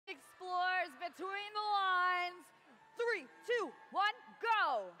between the lines. 3, 2, 1,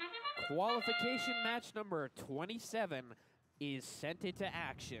 go! Qualification match number 27 is sent into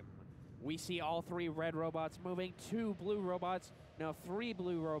action. We see all 3 red robots moving, 2 blue robots, now 3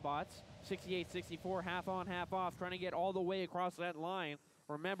 blue robots. 68, 64, half on, half off, trying to get all the way across that line.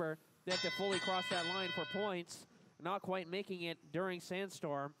 Remember, they have to fully cross that line for points. Not quite making it during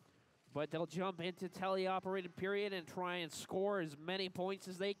Sandstorm, but they'll jump into teleoperated period and try and score as many points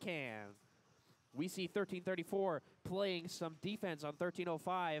as they can. We see 1334 playing some defense on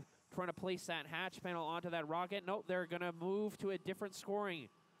 1305, trying to place that hatch panel onto that rocket. Nope, they're going to move to a different scoring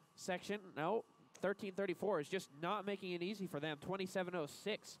section. No, 1334 is just not making it easy for them.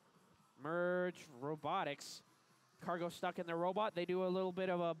 2706, Merge Robotics. Cargo stuck in their robot. They do a little bit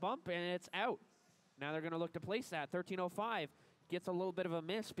of a bump, and it's out. Now they're going to look to place that. 1305 gets a little bit of a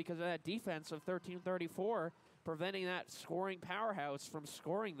miss because of that defense of 1334, preventing that scoring powerhouse from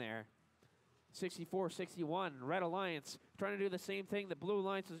scoring there. 64-61, Red Alliance trying to do the same thing that Blue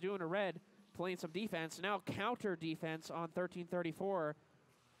Alliance is doing to Red, playing some defense. Now counter defense on 1334,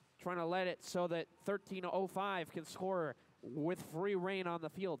 trying to let it so that 1305 can score with free reign on the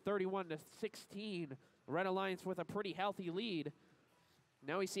field. 31-16, Red Alliance with a pretty healthy lead.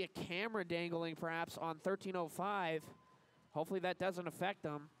 Now we see a camera dangling perhaps on 1305. Hopefully that doesn't affect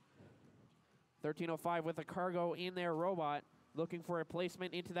them. 1305 with a cargo in their robot, looking for a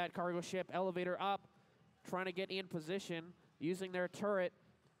placement into that cargo ship. Elevator up, trying to get in position, using their turret,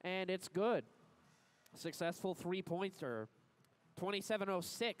 and it's good. Successful 3-pointer.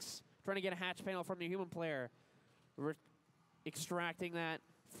 2706, trying to get a hatch panel from the human player. Extracting that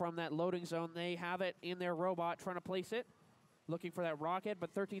from that loading zone. They have it in their robot, trying to place it. Looking for that rocket,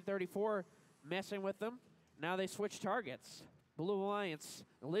 but 1334 messing with them. Now they switch targets. Blue Alliance,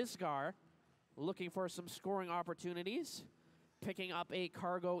 Lizgar, looking for some scoring opportunities. Picking up a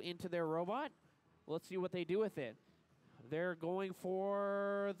cargo into their robot. Let's see what they do with it. They're going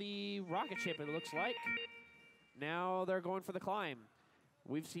for the rocket ship, it looks like. Now they're going for the climb.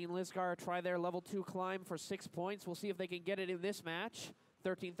 We've seen Lizgar try their level 2 climb for 6 points. We'll see if they can get it in this match.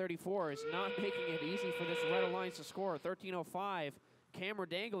 1334 is not making it easy for this Red Alliance to score. 1305, camera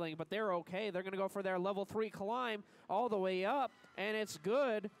dangling, but they're okay. They're going to go for their level 3 climb all the way up, and it's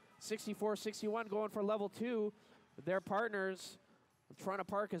good. 64-61 going for level 2. Their partners trying to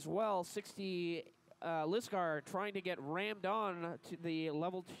park as well. Lizgar trying to get rammed on to the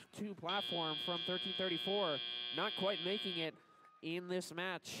level 2 platform from 1334. Not quite making it in this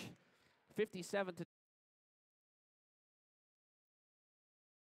match. 57 to.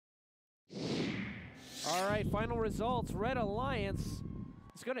 All right, final results. Red Alliance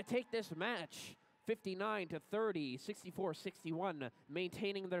is going to take this match 59-30, 64-61,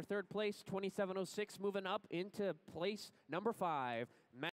 maintaining their 3rd place. 2706 moving up into place number 5.